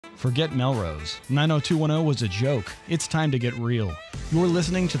Forget Melrose. 90210 was a joke. It's time to get real. You're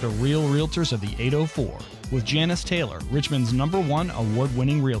listening to The Real Realtors of the 804 with Janice Taylor, Richmond's #1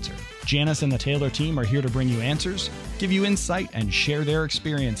 award-winning realtor. Janice and the Taylor team are here to bring you answers, give you insight, and share their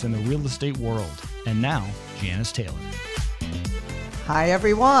experience in the real estate world. And now, Janice Taylor. Hi,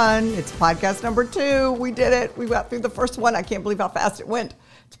 everyone. It's podcast number 2. We did it. We got through the first one. I can't believe how fast it went.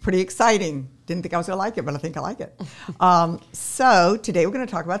 It's pretty exciting. Didn't think I was going to like it, but I think I like it. So today we're going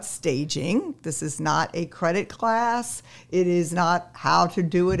to talk about staging. This is not a credit class. It is not how to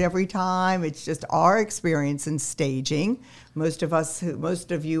do it every time. It's just our experience in staging. Most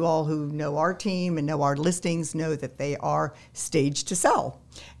of you all who know our team and know our listings know that they are staged to sell.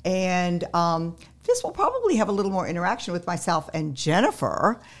 And this will probably have a little more interaction with myself and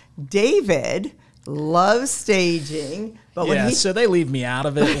Jennifer. David loves staging, but so they leave me out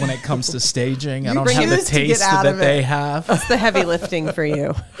of it when it comes to staging. I don't have the refuse to taste get out that of they it. have. It's the heavy lifting for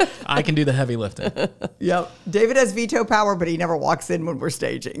you. I can do the heavy lifting. Yep. David has veto power, but he never walks in when we're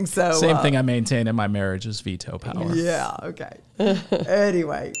staging. So Same thing I maintain in my marriage is veto power. Yeah, okay.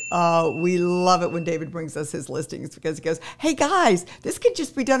 Anyway, we love it when David brings us his listings because he goes, hey guys, this could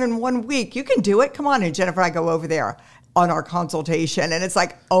just be done in 1 week. You can do it. Come on. And Jennifer and I go over there on our consultation, and it's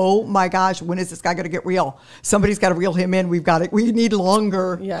like, oh my gosh, when is this guy going to get real? Somebody's got to reel him in. We need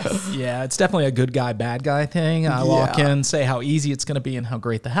longer. Yes. Yeah, it's definitely a good guy, bad guy thing. I walk in, say how easy it's going to be and how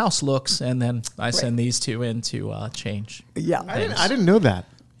great the house looks, and then I send these two in to change. Yeah. I didn't know that.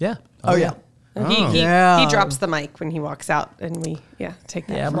 Yeah. Oh, yeah. He drops the mic when he walks out, and we take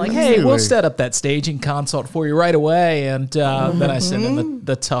that. Yeah, I'm from like, him. hey, we'll set up that staging consult for you right away, and then I send in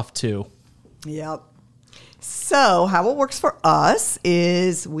the tough two. Yep. So how it works for us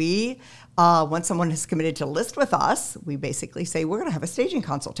is we, once someone has committed to list with us, we basically say, we're going to have a staging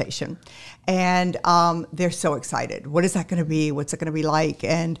consultation. And they're so excited. What is that going to be? What's it going to be like?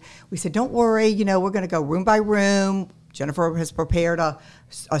 And we said, don't worry, we're going to go room by room. Jennifer has prepared a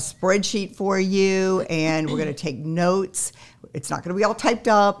spreadsheet for you, and we're going to take notes. It's not going to be all typed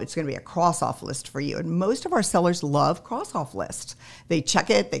up. It's going to be a cross-off list for you. And most of our sellers love cross-off lists. They check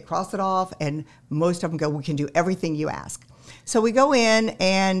it, they cross it off, and most of them go, we can do everything you ask. So we go in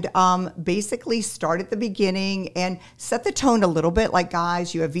and basically start at the beginning and set the tone a little bit. Like,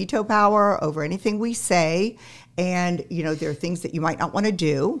 guys, you have veto power over anything we say. And, there are things that you might not want to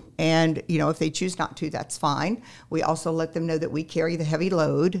do. And, if they choose not to, that's fine. We also let them know that we carry the heavy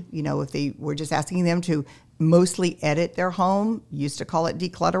load. If we're just asking them to mostly edit their home. Used to call it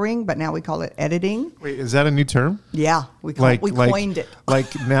decluttering, but now we call it editing. Wait, is that a new term? Yeah, we coined it.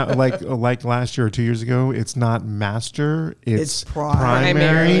 Like now, like last year or 2 years ago, it's not master, it's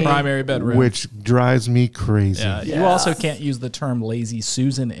primary bedroom, which drives me crazy. Yeah, you also can't use the term lazy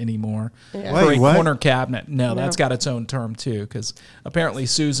Susan anymore for Wait, a what? corner cabinet. No, that's got its own term too, because apparently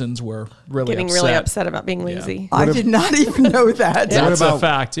Susans were getting really upset about being lazy. I did not even know that. That's a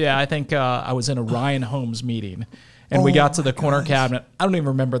fact. Yeah, I think I was in a Ryan Holmes meeting, and we got to the corner cabinet. I don't even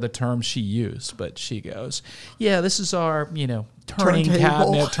remember the term she used, but she goes, yeah, this is our,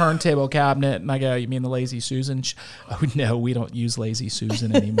 turntable cabinet. And I go, you mean the lazy Susan? Oh, no, we don't use lazy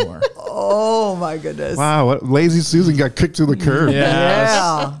Susan anymore. Oh, my goodness. Wow, lazy Susan got kicked to the curb.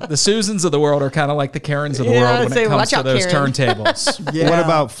 Yeah. The Susans of the world are kind of like the Karens of the world when it comes to those turntables. What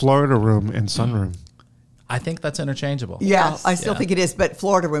about Florida room and sunroom? I think that's interchangeable. Yeah, I still think it is, but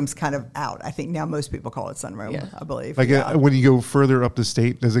Florida room's kind of out. I think now most people call it sunroom, I believe. Like when you go further up the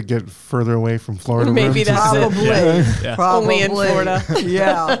state, does it get further away from Florida room? Maybe that's Probably. it. Probably. Only in Florida.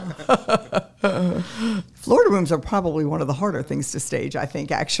 Yeah. Florida rooms are probably one of the harder things to stage, I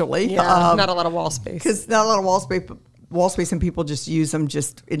think, actually. Yeah, not a lot of wall space. Because not a lot of wall space, and people just use them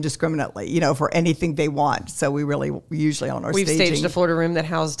just indiscriminately, for anything they want. So we usually on our We've staging. staged a Florida room that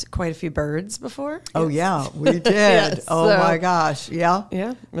housed quite a few birds before. Oh, yeah, we did. Yes, my gosh. Yeah.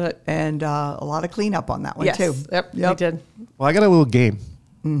 Yeah. And a lot of cleanup on that one, Yes. too. Yep, we did. Well, I got a little game.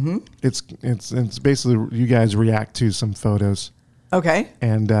 Mm-hmm. It's basically you guys react to some photos. Okay.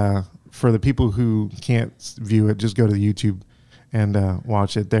 And for the people who can't view it, just go to the YouTube and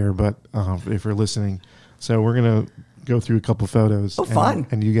watch it there. But if you're listening, so we're going to go through a couple photos. Oh, fun.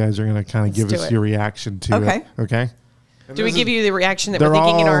 And you guys are going to kind of give us your reaction to it. Okay. Do we give you the reaction that we're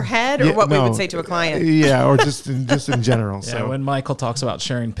thinking in our head, or what we would say to a client? Yeah, or just in general. Yeah, so when Michael talks about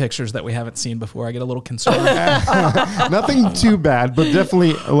sharing pictures that we haven't seen before, I get a little concerned. nothing too bad, but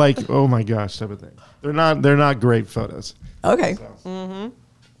definitely like, oh my gosh, type of thing. They're not great photos. Okay. So.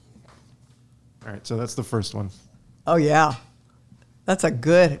 All right, so that's the first one. Oh, yeah. That's a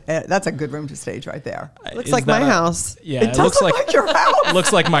good room to stage right there. Looks like my house. Yeah, It does look like your house.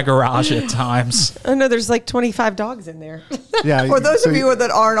 Looks like my garage at times. Oh no, there's like 25 dogs in there. Yeah. For those of you that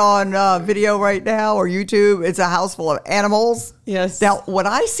aren't on video right now or YouTube, it's a house full of animals. Yes. Now, what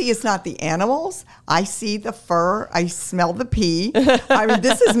I see is not the animals. I see the fur. I smell the pee. I mean,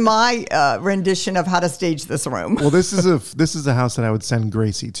 this is my rendition of how to stage this room. Well, this is a house that I would send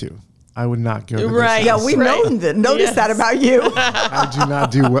Gracie to. I would not go to this Right. Yeah, house. we noticed that about you. I do not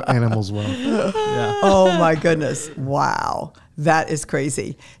do animals well. Yeah. Oh my goodness. Wow. That is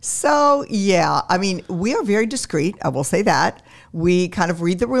crazy. So, yeah, I mean, we are very discreet. I will say that. We kind of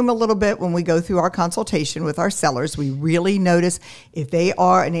read the room a little bit when we go through our consultation with our sellers. We really notice if they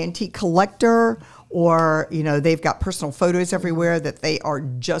are an antique collector or, they've got personal photos everywhere that they are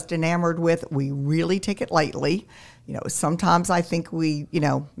just enamored with. We really take it lightly. Sometimes I think we,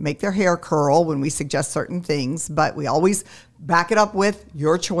 make their hair curl when we suggest certain things, but we always back it up with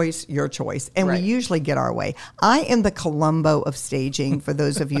your choice. And Right. we usually get our way. I am the Columbo of staging, for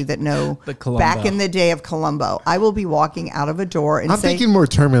those of you that know. The Columbo. Back in the day of Columbo, I will be walking out of a door and I'm say, thinking more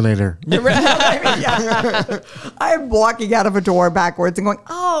Terminator. I am walking out of a door backwards and going,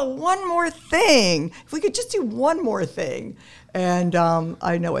 oh, one more thing. If we could just do one more thing. And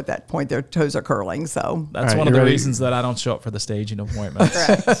I know at that point their toes are curling. So That's All right, one of you the ready? reasons that I don't show up for the staging appointments.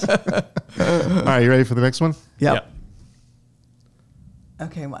 All right, you ready for the next one? yep.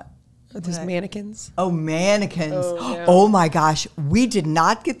 Okay, what? There's mannequins. Oh, mannequins. Oh, yeah. Oh, my gosh. We did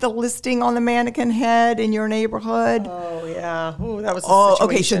not get the listing on the mannequin head in your neighborhood. Oh yeah. Ooh, that was.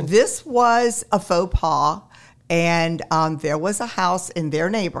 Okay. So this was a faux pas. And there was a house in their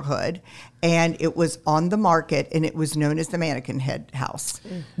neighborhood, and it was on the market, and it was known as the mannequin head house.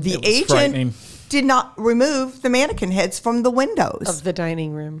 The was frightening. agent did not remove the mannequin heads from the windows. of the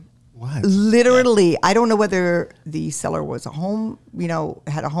dining room. What? Literally, I don't know whether the seller was a home,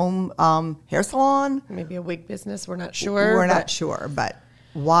 had a home hair salon. Maybe a wig business. We're not sure. We're but- not sure, but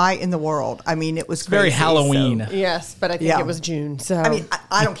why in the world? I mean, it was Very crazy, Halloween. so- Yes, but I think Yeah. it was June. So I mean,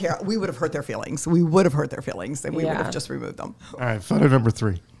 I don't care. We would have hurt their feelings. We would have hurt their feelings, and we would Yeah. have just removed them. All right, photo number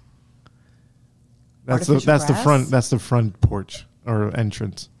 3. That's the Artificial grass? that's the front porch or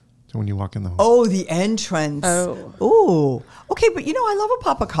entrance to when you walk in the home. Oh, the entrance. Oh. Ooh. Okay, but I love a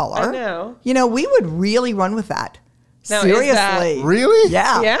pop of color. I know. We would really run with that. Now, is Seriously. that- Really?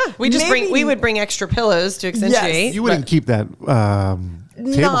 Yeah. yeah, we Maybe would bring extra pillows to accentuate. You wouldn't keep that not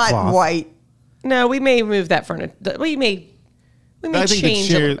tablecloth. white. No, we may move that furniture. We may I think the change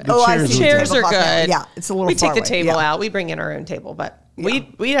a chair- little bit. the Oh, I chairs see. would- Chairs are Tablecloth now. good. Yeah, it's a little We far take the away. table Yeah. out. We bring in our own table, but Yeah.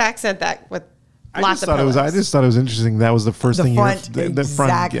 we'd accent that with I lots just of thought pillows. I just thought it was interesting. That was the first The thing front, the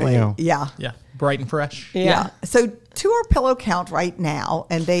front. exactly. Yeah. Yeah. Bright and fresh. Yeah. So to our pillow count right now,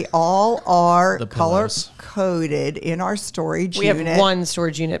 and they all are The color pillows. coded in our storage We unit. have one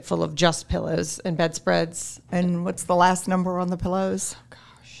storage unit full of just pillows and bedspreads. And what's the last number on the pillows?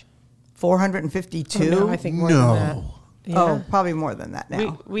 Gosh, 452. No, I think more No. than that. Yeah. Oh, probably more than that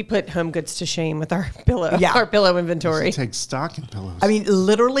now. We put Home Goods to shame with our pillow, Yeah. our pillow inventory. Take stock in pillows. I mean,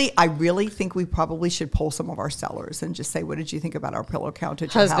 literally, I really think we probably should poll some of our sellers and just say, what did you think about our pillow count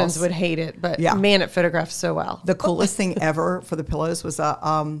at your Husbands house? would hate it, but Yeah. man, it photographs so well. The coolest thing ever for the pillows was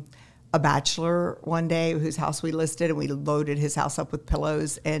a bachelor one day whose house we listed, and we loaded his house up with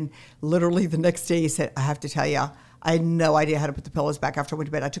pillows. And literally the next day he said, I have to tell you, I had no idea how to put the pillows back after I went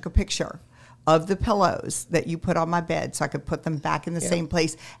to bed. I took a picture of the pillows that you put on my bed so I could put them back in the same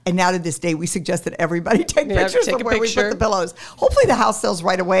place. And now to this day, we suggest that everybody take Yeah, pictures take of a where we picture. put the pillows. Hopefully the house sells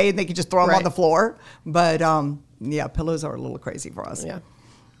right away and they can just throw them on Right. the floor. But yeah, pillows are a little crazy for us. Yeah.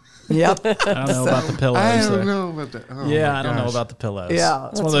 Yep. I don't know about the pillows. I don't though. know about that. Oh Yeah, my I don't know gosh. about the pillows. Yeah.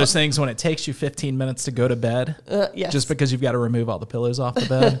 It's one of those things when it takes you 15 minutes to go to bed, Yes. just because you've got to remove all the pillows off the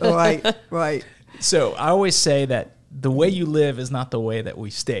bed. Right, right. So I always say that the way you live is not the way that we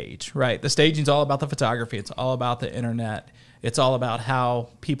stage, right? The staging's all about the photography. It's all about the internet. It's all about how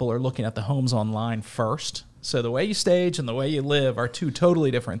people are looking at the homes online first. So the way you stage and the way you live are two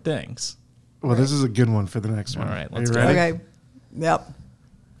totally different things. Well, this is a good one for the next one. All right, Are let's you go. ready? Okay. Yep.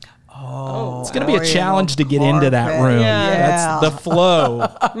 Oh, It's going to be a Oriental challenge to get into that carpet. room. Yeah. That's the flow.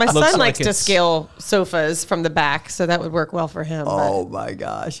 my looks son like likes to it's- scale sofas from the back, so that would work well for him. Oh my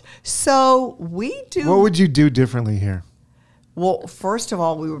gosh. So we do. What would you do differently here? Well, first of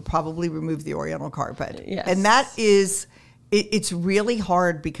all, we would probably remove the Oriental carpet. Yes. And that is, it's really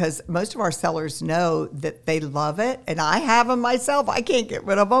hard because most of our sellers know that they love it. And I have them myself. I can't get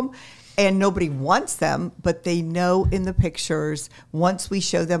rid of them. And nobody wants them, but they know in the pictures, once we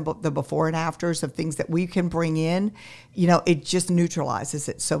show them the before and afters of things that we can bring in, it just neutralizes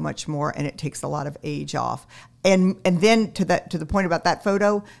it so much more, and it takes a lot of age off. And then to the point about that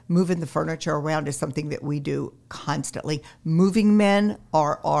photo, moving the furniture around is something that we do constantly. Moving men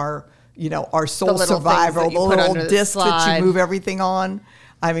are our sole survivor, the little disc that you move everything on.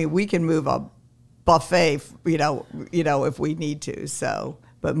 I mean, we can move a buffet, if we need to. So,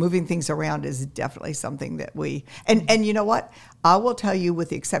 but moving things around is definitely something that and you know what? I will tell you, with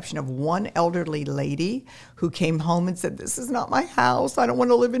the exception of one elderly lady who came home and said, "This is not my house. I don't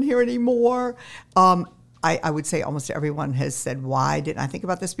want to live in here anymore." I would say almost everyone has said, "Why didn't I think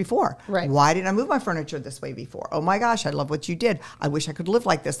about this before? Right. Why didn't I move my furniture this way before? Oh my gosh, I love what you did. I wish I could live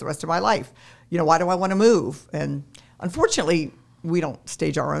like this the rest of my life. Why do I want to move?" And unfortunately, we don't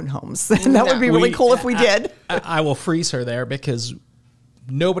stage our own homes. And that would be really cool if we did. I will freeze her there, because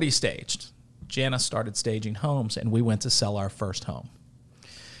nobody staged. Janice started staging homes, and we went to sell our first home.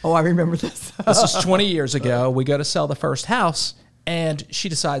 Oh, I remember this. This was 20 years ago. We go to sell the first house, and she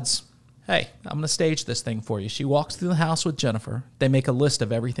decides, "Hey, I'm going to stage this thing for you." She walks through the house with Jennifer. They make a list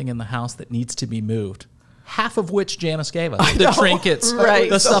of everything in the house that needs to be moved, half of which Janice gave us. The trinkets,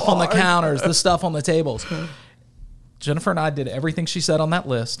 the stuff on the counters, the stuff on the tables. Jennifer and I did everything she said on that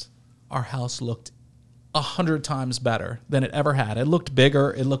list. Our house looked 100 times better than it ever had. It looked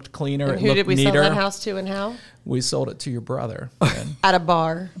bigger. It looked cleaner. And who did we neater. sell that house to, and how? We sold it to your brother. At a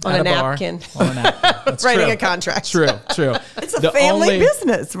bar, on a napkin. On a napkin. That's Writing true. a contract. True. It's a family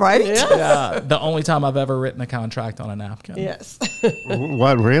business, right? Yeah. The only time I've ever written a contract on a napkin. Yes.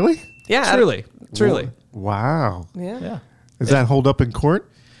 What, really? Yeah. Truly. Wow. Yeah. Does that hold up in court?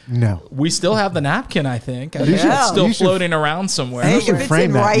 No. We still have the napkin, I think. You should- It's still you should- floating around somewhere. Hey, You should if it's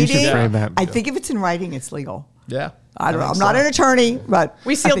frame in that. You should writing, frame that. I think if it's in writing, it's legal. Yeah. I don't know. I'm not an attorney, but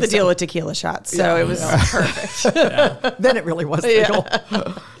We I sealed think the deal so. with tequila shots, so it was perfect. Then it really was legal.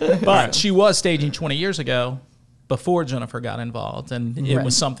 But she was staging 20 years ago before Jennifer got involved. And it Right.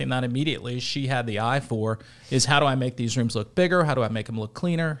 was something that immediately she had the eye for, is how do I make these rooms look bigger? How do I make them look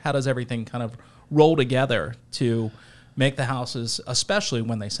cleaner? How does everything kind of roll together to make the houses, especially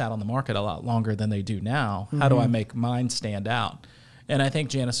when they sat on the market a lot longer than they do now, how do I make mine stand out? And I think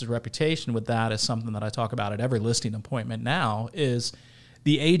Janice's reputation with that is something that I talk about at every listing appointment now, is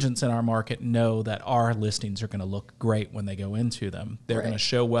the agents in our market know that our listings are going to look great when they go into them. They're going to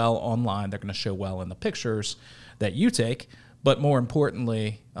show well online. They're going to show well in the pictures that you take. But more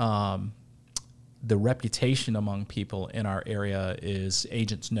importantly, the reputation among people in our area is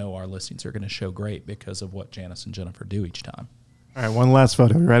agents know our listings are going to show great because of what Janice and Jennifer do each time. All right, one last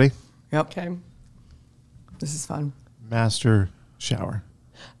photo. You ready? Yep. Okay. This is fun. Master shower.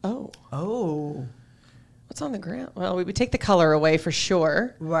 Oh. Oh. What's on the ground? Well, we would take the color away for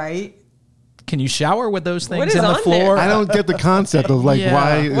sure. Right. Can you shower with those things is in the on floor? there? I don't get the concept of Yeah.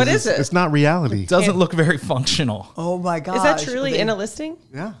 why. What is it? It's not reality. It doesn't look very functional. Oh my gosh. Is that truly in a listing?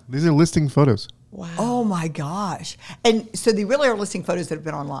 Yeah, these are listing photos. Wow. Oh my gosh. And so they really are listing photos that have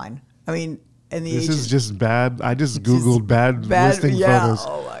been online. I mean, and the This agent- is just bad. I just Googled bad listing photos.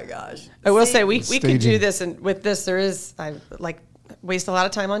 Oh my gosh. I will say we could do Staging. this, and with this, I waste a lot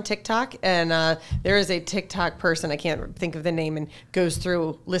of time on TikTok, and there is a TikTok person, I can't think of the name, and goes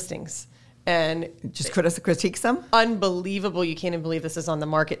through listings. And Just critiques them? unbelievable. You can't even believe this is on the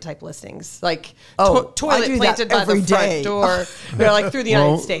market type listings. Like Oh, I toilet do that planted by every the front day. door. They're like through the Well,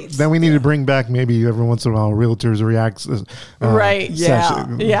 United States. then we need to bring back maybe every once in a while realtors reacts. Right. Yeah.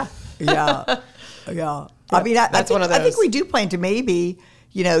 session. Yeah. Yeah. Yeah. I mean, that's one of I think those. we do plan to maybe,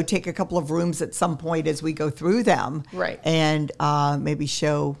 take a couple of rooms at some point as we go through them. Right. And maybe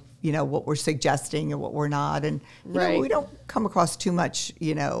show, what we're suggesting and what we're not. And, Right. we don't come across too much,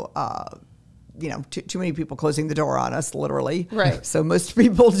 too many people closing the door on us, literally. Right. So most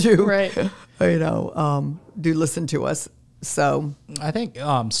people do, Right. do listen to us. So I think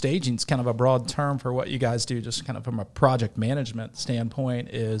staging is kind of a broad term for what you guys do, just kind of from a project management standpoint,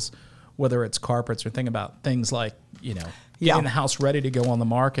 is whether it's carpets or things like, getting the house ready to go on the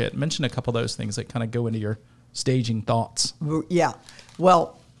market. Mention a couple of those things that kind of go into your staging thoughts. yeah.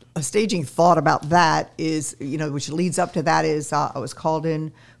 Well, a staging thought about that is, which leads up to that is I was called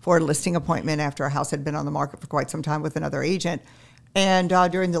in for a listing appointment after a house had been on the market for quite some time with another agent. And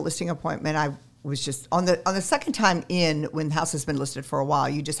during the listing appointment, I was just on the second time in, when the house has been listed for a while,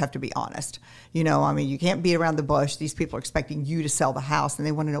 you just have to be honest. You can't beat around the bush. These people are expecting you to sell the house, and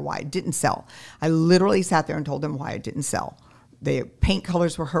they want to know why it didn't sell. I literally sat there and told them why it didn't sell. The paint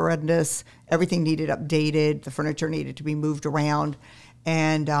colors were horrendous. Everything needed updated. The furniture needed to be moved around.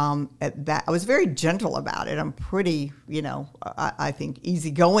 And at that, I was very gentle about it. I'm pretty, I think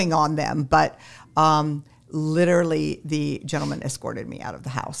easygoing on them. But literally, the gentleman escorted me out of the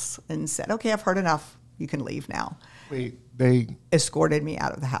house and said, "Okay, I've heard enough. You can leave now." Wait, they escorted me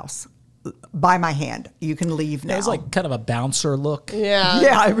out of the house by my hand. "You can leave now." It was like kind of a bouncer look.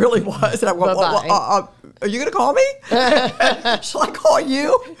 Yeah, it really was. And I went, "Are you going to call me? Shall I call you?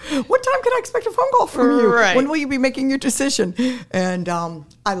 What time can I expect a phone call from you? Right. When will you be making your decision?" And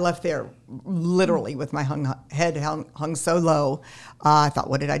I left there literally with my head hung so low. I thought,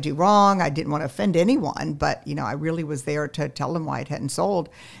 what did I do wrong? I didn't want to offend anyone, but I really was there to tell them why it hadn't sold.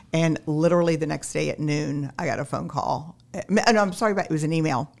 And literally the next day at noon, I got a phone call. And I'm sorry, but it was an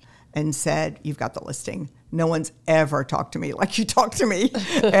email, and said, "You've got the listing. No one's ever talked to me like you talked to me.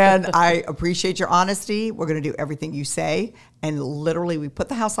 And I appreciate your honesty. We're going to do everything you say." And literally, we put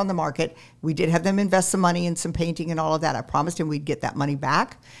the house on the market. We did have them invest some money in some painting and all of that. I promised him we'd get that money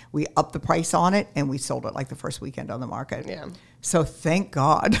back. We upped the price on it, and we sold it like the first weekend on the market. Yeah. So thank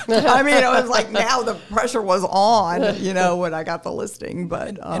God. I mean, it was like now the pressure was on, when I got the listing.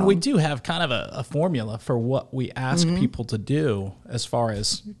 But and we do have kind of a formula for what we ask people to do as far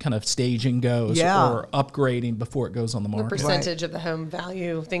as kind of staging goes or upgrading before it goes on the market. The percentage of the home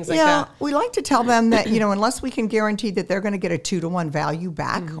value, things like yeah, that. we like to tell them that, unless we can guarantee that they're going to get a 2-to-1 value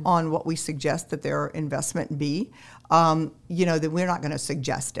back on what we suggest that their investment be, then we're not going to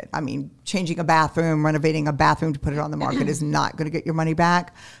suggest it. I mean, changing a bathroom, renovating a bathroom to put it on the market is not going to get your money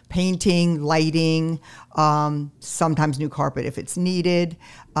back. Painting, lighting, sometimes new carpet if it's needed.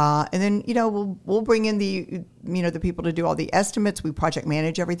 And then, we'll bring in the people to do all the estimates. We project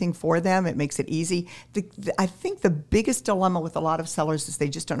manage everything for them. It makes it easy. I think the biggest dilemma with a lot of sellers is they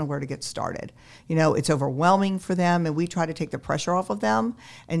just don't know where to get started. It's overwhelming for them, and we try to take the pressure off of them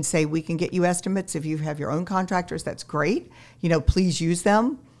and say, we can get you estimates. If you have your own contractors, that's great. Please use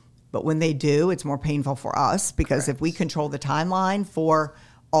them. But when they do, it's more painful for us because if we control the timeline for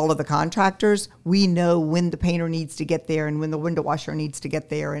all of the contractors, we know when the painter needs to get there and when the window washer needs to get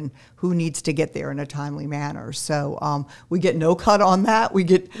there and who needs to get there in a timely manner. So we get no cut on that.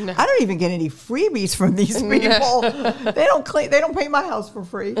 I don't even get any freebies from these people. They don't paint my house for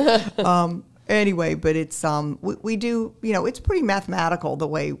free. Anyway, but it's we do, it's pretty mathematical the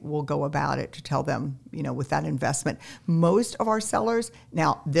way we'll go about it to tell them, with that investment. Most of our sellers,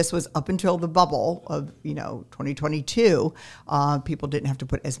 now this was up until the bubble of, 2022, people didn't have to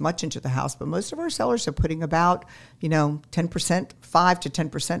put as much into the house, but most of our sellers are putting about, 10%, 5 to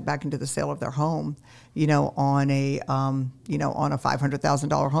 10% back into the sale of their home. On a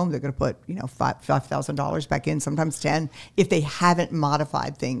 $500,000 home, they're going to put, $5,000 back in, sometimes 10, if they haven't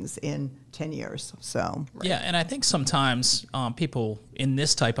modified things in 10 years. So yeah, and I think sometimes people in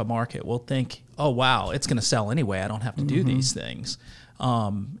this type of market will think, "Oh wow, it's going to sell anyway. I don't have to do these things."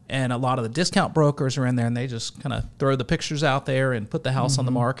 And a lot of the discount brokers are in there, and they just kind of throw the pictures out there and put the house on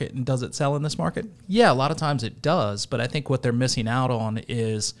the market. And does it sell in this market? Yeah, a lot of times it does. But I think what they're missing out on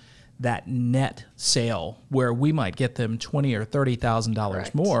is that net sale where we might get them $20,000 or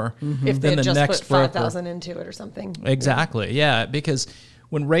 $30,000 more if they than the just next put broker. $5,000 into it or something. Exactly, yeah, because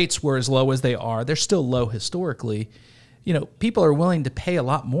when rates were as low as they are, they're still low historically. People are willing to pay a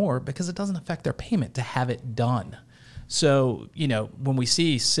lot more because it doesn't affect their payment to have it done. So, when we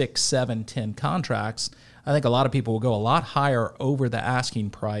see 6, 7, 10 contracts, I think a lot of people will go a lot higher over the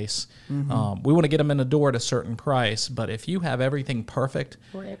asking price. We want to get them in the door at a certain price, but if you have everything perfect,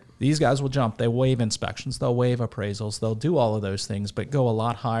 these guys will jump. They waive inspections, they'll waive appraisals, they'll do all of those things, but go a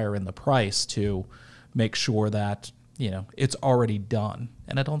lot higher in the price to make sure that it's already done.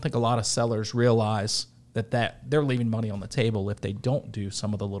 And I don't think a lot of sellers realize that they're leaving money on the table if they don't do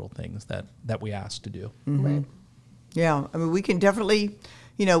some of the little things that we ask to do. Right. Yeah, I mean, we can definitely,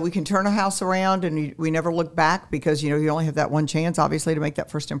 we can turn a house around and we never look back because, you only have that one chance, obviously, to make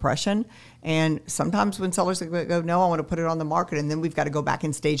that first impression. And sometimes when sellers go, "No, I want to put it on the market," and then we've got to go back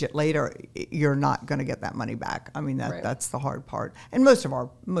and stage it later, you're not going to get that money back. I mean, that's the hard part. And most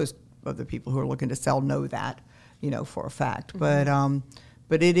of the people who are looking to sell know that, for a fact.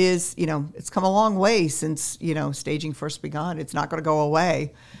 But it is, it's come a long way since, staging first begun. It's not going to go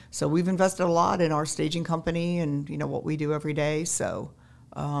away. So we've invested a lot in our staging company and, what we do every day. So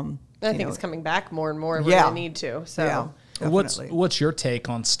I think it's coming back more and more. We're going to need to. So yeah, what's your take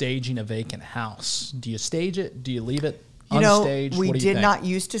on staging a vacant house? Do you stage it? Do you leave it unstaged? We what do you did think? not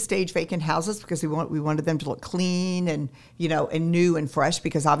used to stage vacant houses because we wanted them to look clean and, and new and fresh,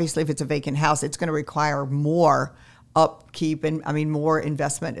 because obviously if it's a vacant house, it's going to require more upkeep and more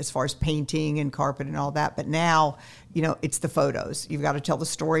investment as far as painting and carpet and all that. But now, it's the photos. You've got to tell the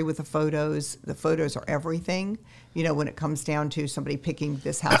story with the photos. The photos are everything. When it comes down to somebody picking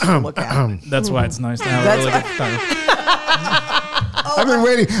this house to look at. That's why it's nice to have a really good photo. I've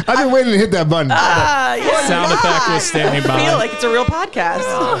been waiting to hit that button. Sound effect was standing by. I feel like it's a real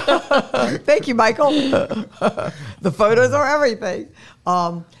podcast. Thank you, Michael. The photos are everything.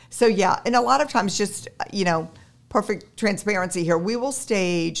 So yeah, and a lot of times just, perfect transparency here. We will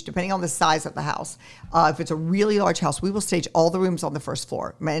stage, depending on the size of the house. If it's a really large house, we will stage all the rooms on the first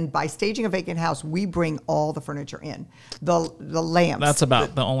floor. And by staging a vacant house, we bring all the furniture in. The lamps. That's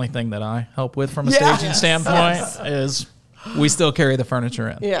about the only thing that I help with from a staging standpoint is we still carry the furniture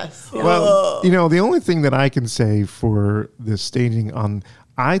in. Yes. Well, the only thing that I can say for the staging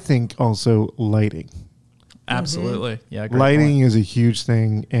I think also lighting. Absolutely. Yeah. Great Lighting point. is a huge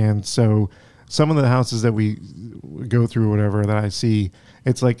thing. And so some of the houses that we go through, whatever, that I see,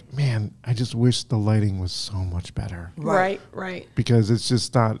 it's like, man, I just wish the lighting was so much better. Right. Because it's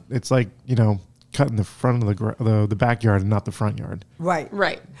just not, it's like, cutting the front of the backyard and not the front yard.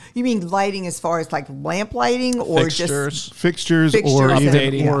 Right. You mean lighting as far as like lamp lighting or Fixtures. Fixtures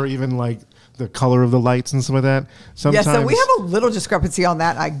or even like the color of the lights and some of that. Sometimes, so we have a little discrepancy on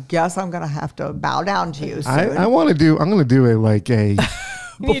that. I guess I'm going to have to bow down to you soon. I'm going to do a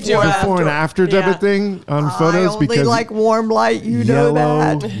before and after type of thing on photos. I only because like warm light, know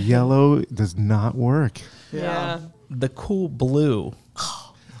that. Yellow does not work. Yeah. The cool blue.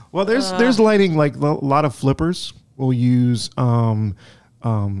 Well, there's lighting, like a lot of flippers will use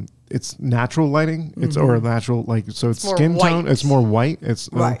it's natural lighting. It's or natural, like, so it's skin tone. It's more white. It's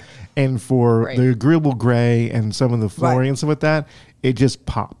and for the agreeable gray and some of the flooring and stuff like that, it just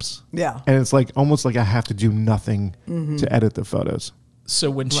pops. Yeah. And it's like almost like I have to do nothing to edit the photos. So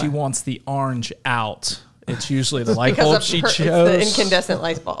when she wants the orange out, it's usually the light Because bulb of she it's chose. the incandescent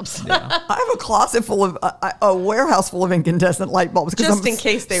light bulbs. I have a closet full of a warehouse full of incandescent light bulbs Just in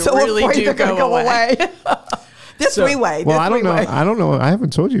case they so really afraid do they're gonna go away. This three-way. Well, I don't know. I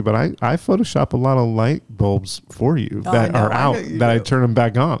haven't told you, but I Photoshop a lot of light bulbs for you that are out that I turn them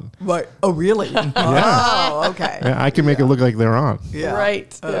back on. Right. Oh, really? Yeah. Oh, okay. I can make it look like they're on. Yeah.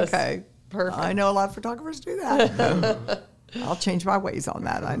 Right. Yes. Okay. Perfect. I know a lot of photographers do that. I'll change my ways on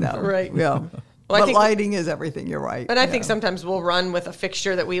that. I know. Right. Yeah. Well, but I think lighting is everything. You're right. And I think sometimes we'll run with a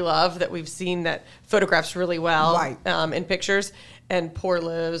fixture that we love, that we've seen that photographs really well in pictures. And Poor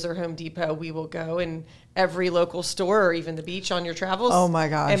Lives or Home Depot, we will go in every local store or even the beach on your travels. Oh my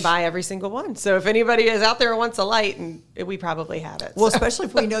gosh. And buy every single one. So if anybody is out there and wants a light, and we probably have it. Well, especially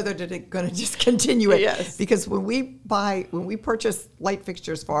if we know that they're going to discontinue it. Yes. Because when we purchase light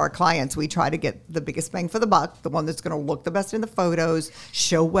fixtures for our clients, we try to get the biggest bang for the buck, the one that's going to look the best in the photos,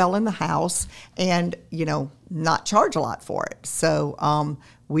 show well in the house, and, not charge a lot for it. So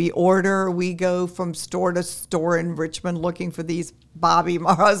we go from store to store in Richmond looking for these. Bobby,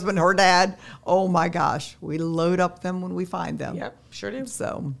 my husband, her dad. Oh my gosh, we load up them when we find them. Yep, sure do.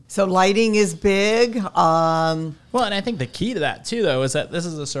 So lighting is big. Well, and I think the key to that too, though, is that this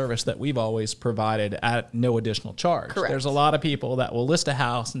is a service that we've always provided at no additional charge. Correct. There's a lot of people that will list a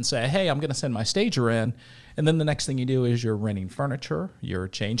house and say, "Hey, I'm going to send my stager in," and then the next thing you do is you're renting furniture, you're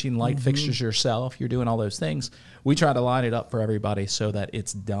changing light fixtures yourself, you're doing all those things. We try to line it up for everybody so that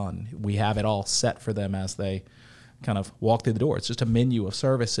it's done. We have it all set for them as they kind of walk through the door. It's just a menu of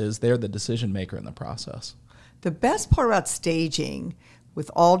services. They're the decision maker in the process. The best part about staging, with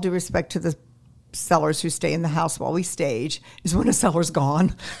all due respect to the sellers who stay in the house while we stage, is when a seller's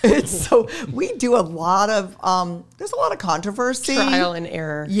gone. So we do a lot of, there's a lot of controversy. Trial and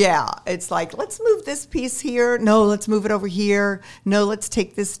error. Yeah. It's like, let's move this piece here. No, let's move it over here. No, let's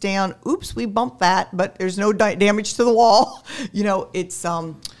take this down. Oops, we bumped that, but there's no damage to the wall. It's,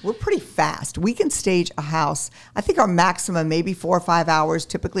 we're pretty fast. We can stage a house. I think our maximum, maybe 4 or 5 hours.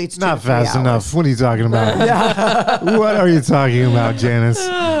 Typically it's 2 Not to 3 fast hours. enough. What are you talking about? What are you talking about, Janice?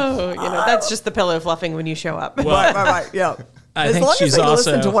 Oh, that's just the pillow fluffing when you show up. Right. Yeah. I think long she's as they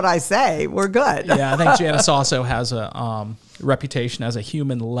also listen to what I say, we're good. Yeah, I think Janice also has a reputation as a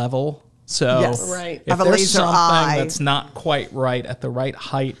human level. So Yes. Right. if Have a there's laser something eye. that's not quite right at the right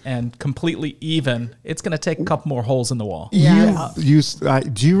height and completely even, it's going to take a couple more holes in the wall. Yeah.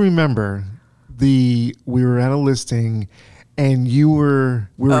 Do you remember we were at a listing and we were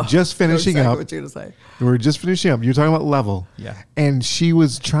just finishing Exactly up. what you're going to say. We were just finishing up. You're talking about level. Yeah. And she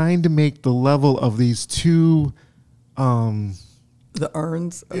was trying to make the level of these two. The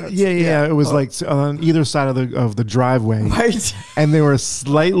urns. Yeah. It was like on either side of the driveway. Right. And they were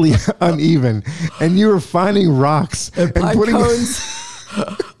slightly uneven. And you were finding rocks and Pine putting cones.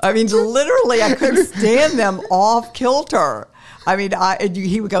 I mean, literally, I couldn't stand them off kilter. I mean,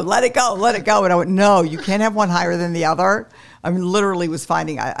 he would go, let it go. And I went, no, you can't have one higher than the other. I mean, literally was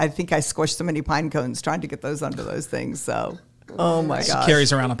finding, I think I squished so many pine cones trying to get those under those things. So, oh my gosh. She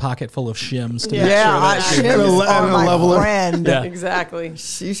carries around a pocket full of shims to Yeah, make sure that shims are my friend. Yeah. Exactly.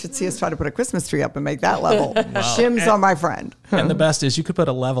 You should see us try to put a Christmas tree up and make that level. Shims are my friend. And the best is you could put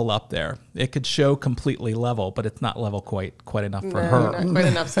a level up there. It could show completely level, but it's not level quite enough for her. Not quite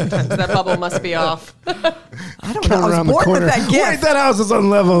enough sometimes. That bubble must be off. I don't know. I was born with that gift. Wait, that house is on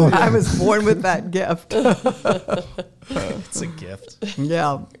level. I was born with that gift. It's a gift.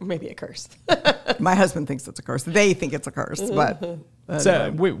 Yeah. Maybe a curse. My husband thinks it's a curse. They think it's a curse, but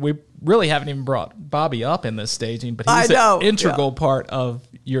So we really haven't even brought Bobby up in this staging, but he's I know. an integral part of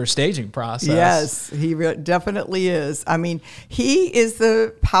your staging process. yes, he definitely is. I mean, he is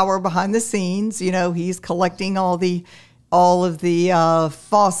the power behind the scenes. You know, he's collecting all of the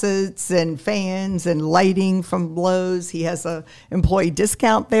faucets and fans and lighting from Lowe's. He has a employee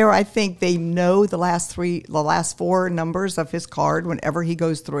discount there. I think they know the last four numbers of his card whenever he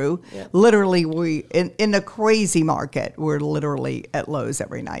goes through. Yep. Literally, in a crazy market, we're literally at Lowe's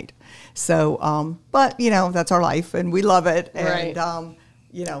every night. So, but you know, that's our life, and we love it. Right. And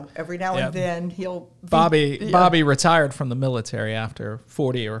you know, every now and then he'll Bobby retired from the military after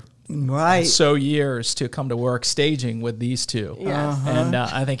 40 or right. so years to come to work staging with these two. Yes. And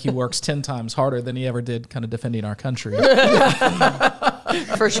I think he works 10 times harder than he ever did kind of defending our country.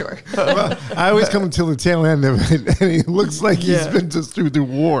 For sure. Well, I always come until the tail end of it, and he looks like he's been just through the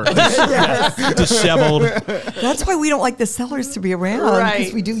war. Disheveled. That's why we don't like the sellers to be around, Right.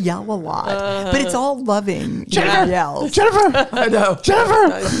 because we do yell a lot. But it's all loving. Jennifer! Yells. Jennifer! I know.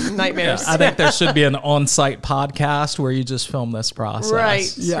 Jennifer! Nightmares. I think there should be an on-site podcast where you just film this process.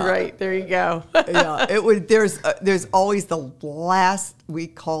 Right. Yeah. Right. There you go. Yeah, it would. There's always the last, we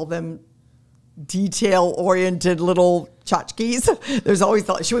call them detail-oriented little tchotchkes. There's always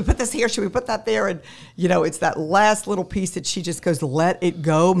should we put this here? Should we put that there? And you know, it's that last little piece that she just goes, let it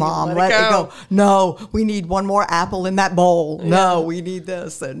go, Mom. Let it go. No, we need one more apple in that bowl. Yeah. No, we need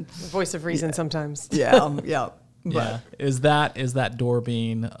this. And Voice of reason sometimes. yeah, yeah. Yeah. Is that door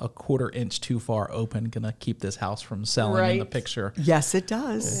being a 1/4 inch too far open gonna keep this house from selling in the Right. picture? Yes, it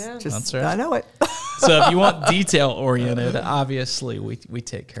does. Yeah. That's right. I know it. So if you want detail oriented, obviously we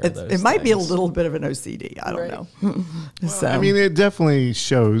take care of those. It might be a things. little bit of an OCD. I don't Right. know. So, I mean, it definitely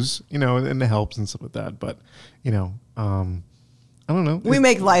shows, you know, and it helps and stuff like that. But, you know, I don't know. we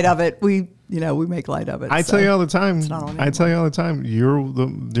make light of it. We make light of it. I so tell you all the time. not on I tell you all the time. You're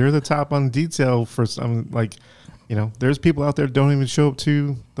the top on detail for some, like, you know. There's people out there that don't even show up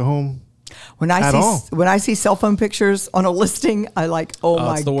to the home. When at all. when I see cell phone pictures on a listing, I like, oh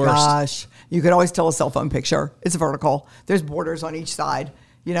my it's the worst. gosh. You could always tell a cell phone picture. It's vertical. There's borders on each side.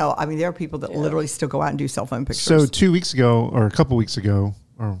 You know, I mean, there are people that literally still go out and do cell phone pictures. So 2 weeks ago, or a couple weeks ago,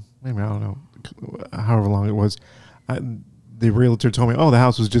 or maybe I don't know, however long it was, the realtor told me, "Oh, the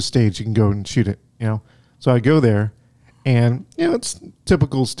house was just staged. You can go and shoot it." You know, so I go there, and you know, it's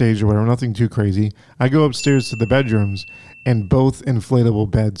typical stage or whatever, nothing too crazy. I go upstairs to the bedrooms, and both inflatable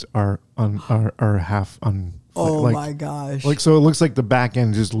beds are half on. oh like, my gosh. Like, so it looks like the back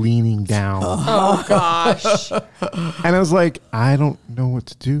end just leaning down. Oh gosh. And I was like, I don't know what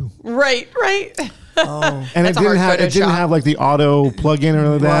to do. Right. Right. oh. And That's it a hard didn't Photoshop. have like the auto plug-in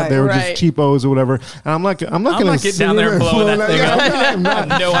or that. Right, They were right. just cheapos or whatever. And I'm not I'm gonna not getting down there and blowing that thing up. I have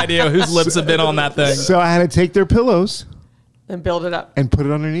no idea whose lips have been on that thing. So I had to take their pillows And build it up. and put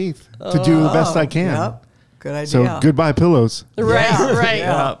it underneath to do the best I can. Yep. Good idea. So goodbye pillows. Right. Yeah. Right.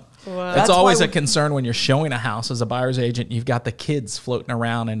 Yeah. Wow. It's That's always why a concern when you're showing a house as a buyer's agent. You've got the kids floating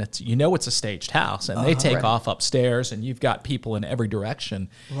around, and it's it's a staged house, and they take right. off upstairs, and you've got people in every direction,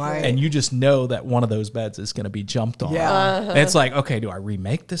 Right. and you just know that one of those beds is going to be jumped on. Yeah. And it's like, okay, do I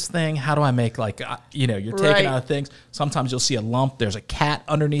remake this thing? How do I make you're taking Right. out of things. Sometimes you'll see a lump. There's a cat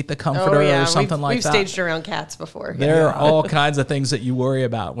underneath the comforter or something we've, like we've that. staged around cats before. There are all kinds of things that you worry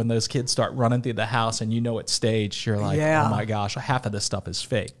about when those kids start running through the house and you know it's staged. You're like, Yeah. oh my gosh, half of this stuff is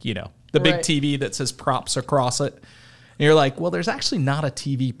fake. The big Right. TV that says props across it. And you're like, well, there's actually not a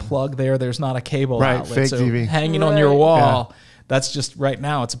TV plug there. There's not a cable Right, outlet. fake so TV. hanging on your Right. wall. That's just right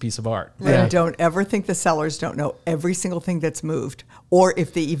now. It's a piece of art. And don't ever think the sellers don't know every single thing that's moved, or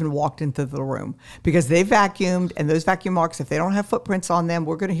if they even walked into the room, because they vacuumed, and those vacuum marks, if they don't have footprints on them,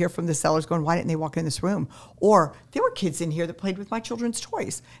 we're going to hear from the sellers going, why didn't they walk in this room? Or there were kids in here that played with my children's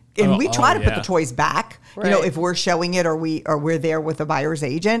toys. And we try to put the toys back, Right. if we're showing it or we're there with a buyer's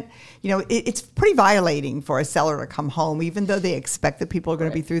agent. It's pretty violating for a seller to come home, even though they expect that people are going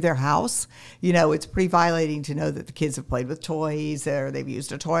to be through their house. It's pretty violating to know that the kids have played with toys potties, or they've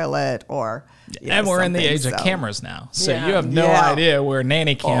used a toilet, or and we're in the age of cameras now, so you have no idea where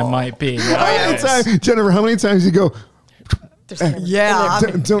nanny cam might be. Jennifer, how many times you go?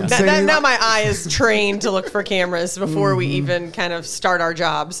 Don't say now my eye is trained to look for cameras before we even kind of start our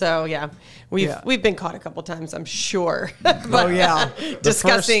job. So we've been caught a couple times, I'm sure. But,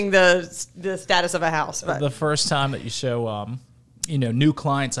 discussing the status of a house. But the first time that you show new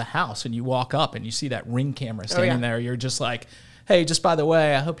clients a house and you walk up and you see that Ring camera standing there, you're just like, hey, just by the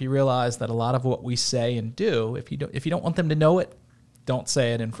way, I hope you realize that a lot of what we say and do, if you don't want them to know it, don't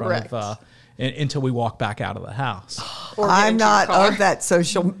say it in front of until we walk back out of the house. I'm not of that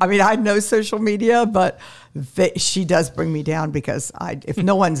social. I mean, I know social media, but she does bring me down because if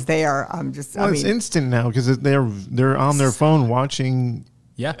no one's there, I'm just. Well, it's instant now because they're on their phone watching.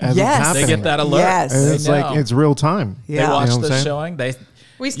 Yeah. As it's happening. They get that alert. Yes. And it's like it's real time. Yeah. They watch the showing.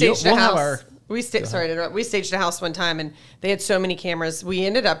 We staged a house. Sorry to interrupt. We staged a house one time, and they had so many cameras. We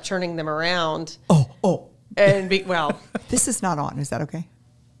ended up turning them around. And this is not on. Is that okay?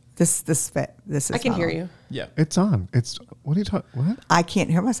 This is. I can hear on. you. Yeah, it's on. It's what are you talking? What? I can't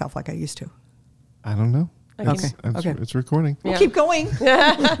hear myself like I used to. I don't know. Okay. It's recording. We'll keep going.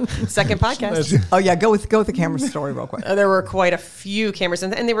 Second podcast. Go with the camera story real quick. There were quite a few cameras,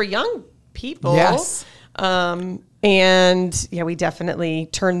 and they were young people. Yes. And we definitely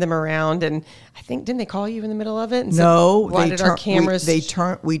turned them around, and I think didn't they call you in the middle of it? And no, said, why did our cameras?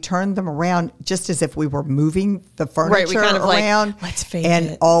 We turned them around just as if we were moving the furniture right, we kind of around. Like, let's fake and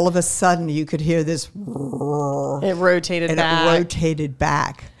it. All of a sudden, you could hear this. It rotated back. It rotated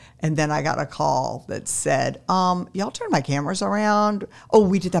back. And then I got a call that said, y'all turned my cameras around. Oh,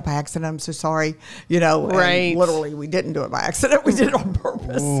 we did that by accident. I'm so sorry. Right. Literally, we didn't do it by accident. We did it on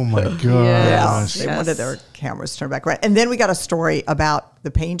purpose. Oh, my gosh. Yes. They wanted their cameras turned back around. And then we got a story about the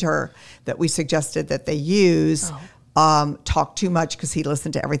painter that we suggested that they use. Talked too much because he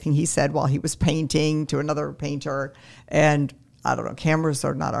listened to everything he said while he was painting to another painter. And I don't know. Cameras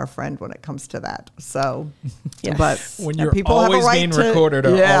are not our friend when it comes to that. So, but when you're people always have a right being recorded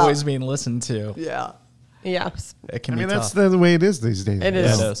or yeah. always being listened to, yeah, it can be tough. That's the way it is these days. It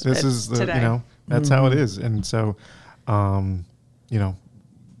is. This is the that's how it is, and so,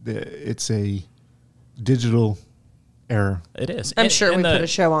 it's a digital era. It is. I'm sure we put a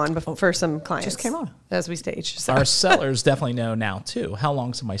show on for some clients. Just came on as we stage. So. Our sellers definitely know now too how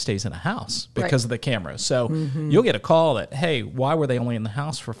long somebody stays in a house because of the cameras. So you'll get a call that, hey, why were they only in the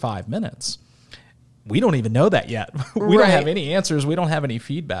house for 5 minutes? We don't even know that yet. We don't have any answers. We don't have any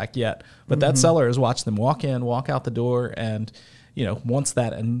feedback yet. But that seller has watched them walk in, walk out the door, and wants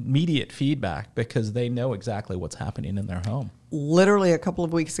that immediate feedback because they know exactly what's happening in their home. Literally a couple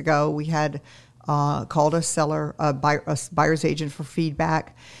of weeks ago, we had called a seller, a buyer's agent for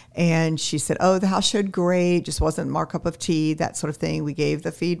feedback, and she said, oh, the house showed great, just wasn't my cup of tea, that sort of thing. We gave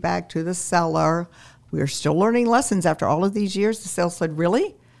the feedback to the seller. We are still learning lessons after all of these years. The seller said,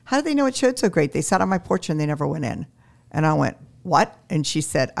 really? How did they know it showed so great? They sat on my porch and they never went in. And I went, what? And she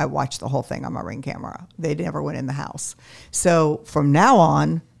said, I watched the whole thing on my Ring camera. They never went in the house. So from now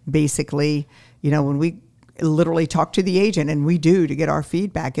on, basically, when we literally talk to the agent, and we do to get our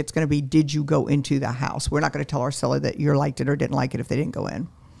feedback, it's going to be, did you go into the house? We're not going to tell our seller that you liked it or didn't like it if they didn't go in.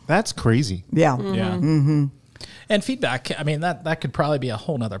 That's crazy. Yeah. Yeah. Mm-hmm. And feedback, I mean, that could probably be a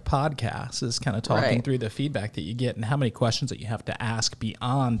whole nother podcast, is kind of talking through the feedback that you get and how many questions that you have to ask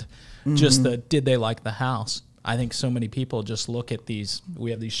beyond just did they like the house? I think so many people just look at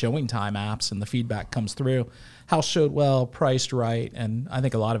we have these showing time apps and the feedback comes through. House showed well, priced right. And I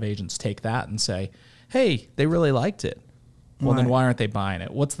think a lot of agents take that and say, hey, they really liked it. Well, then why aren't they buying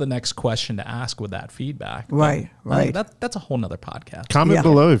it? What's the next question to ask with that feedback? Right. That's a whole nother podcast. Comment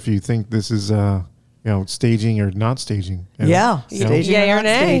below if you think this is staging or not staging. Staging or not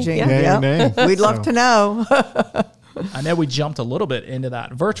staging. Yay or nay. We'd love to know. I know we jumped a little bit into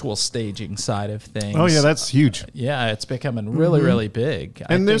that virtual staging side of things. Oh, yeah, that's huge. Yeah, it's becoming really, really big.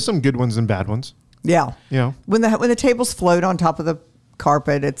 And there's some good ones and bad ones. Yeah. When the tables float on top of the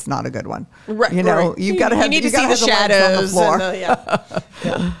carpet, it's not a good one. Right. You've got to have you need to see the shadows on the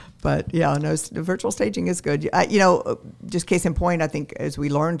floor. But virtual staging is good. Just case in point, I think as we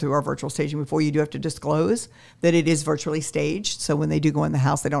learned through our virtual staging before, you do have to disclose that it is virtually staged. So when they do go in the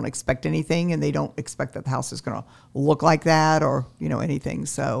house, they don't expect anything, and they don't expect that the house is going to look like that or anything.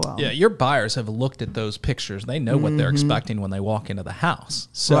 So your buyers have looked at those pictures. They know what they're expecting when they walk into the house.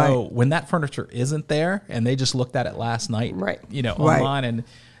 So when that furniture isn't there, and they just looked at it last night, online and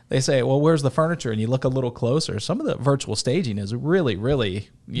they say, well, where's the furniture? And you look a little closer. Some of the virtual staging is really, really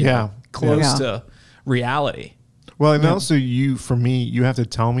close to reality. Well, and also you have to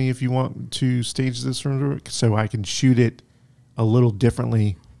tell me if you want to stage this furniture so I can shoot it a little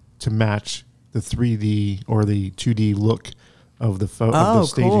differently to match the 3D or the 2D look of the of the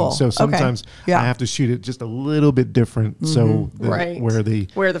staging. Cool. So sometimes Yeah. I have to shoot it just a little bit different, so where the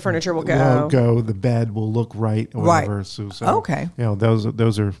furniture will go, the bed will look right or whatever. Right. So Okay. you know,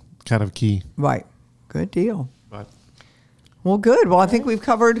 those are kind of key. Right. Good deal. But Well, good. Well, I think we've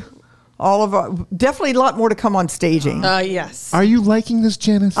covered all of our, definitely a lot more to come on staging. Yes. are you liking this,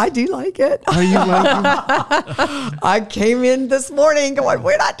 Janice? I do like it. Are you liking? I came in this morning going,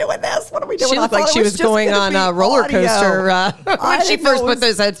 we're not doing this. What are we doing? She looked like she was just going gonna on be a roller audio. coaster when she didn't know first it put was-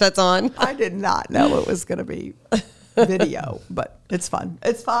 those headsets on. I did not know it was going to be video, but it's fun.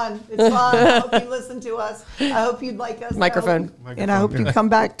 It's fun. It's fun. I hope you listen to us. I hope you'd like us. Microphone. And I hope you come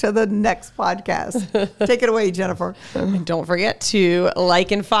back to the next podcast. Take it away, Jennifer. And don't forget to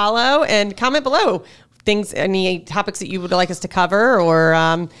like and follow and comment below any topics that you would like us to cover or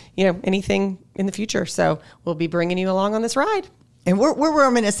anything in the future. So we'll be bringing you along on this ride. And we're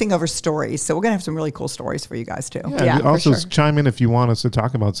reminiscing over stories, so we're going to have some really cool stories for you guys too. Yeah, you for also sure. chime in if you want us to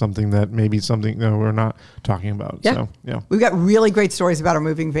talk about something that maybe something that we're not talking about. Yeah. So yeah. We've got really great stories about our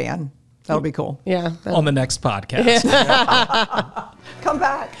moving van. That'll be cool. Yeah. On the next podcast. Come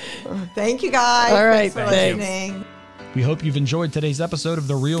back. Thank you guys. All right, Thanks for thanks. listening. We hope you've enjoyed today's episode of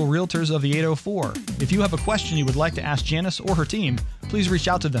The Real Realtors of the 804. If you have a question you would like to ask Janice or her team, please reach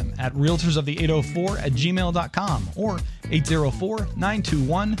out to them at realtorsofthe804@gmail.com or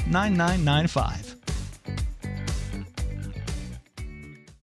 804-921-9995.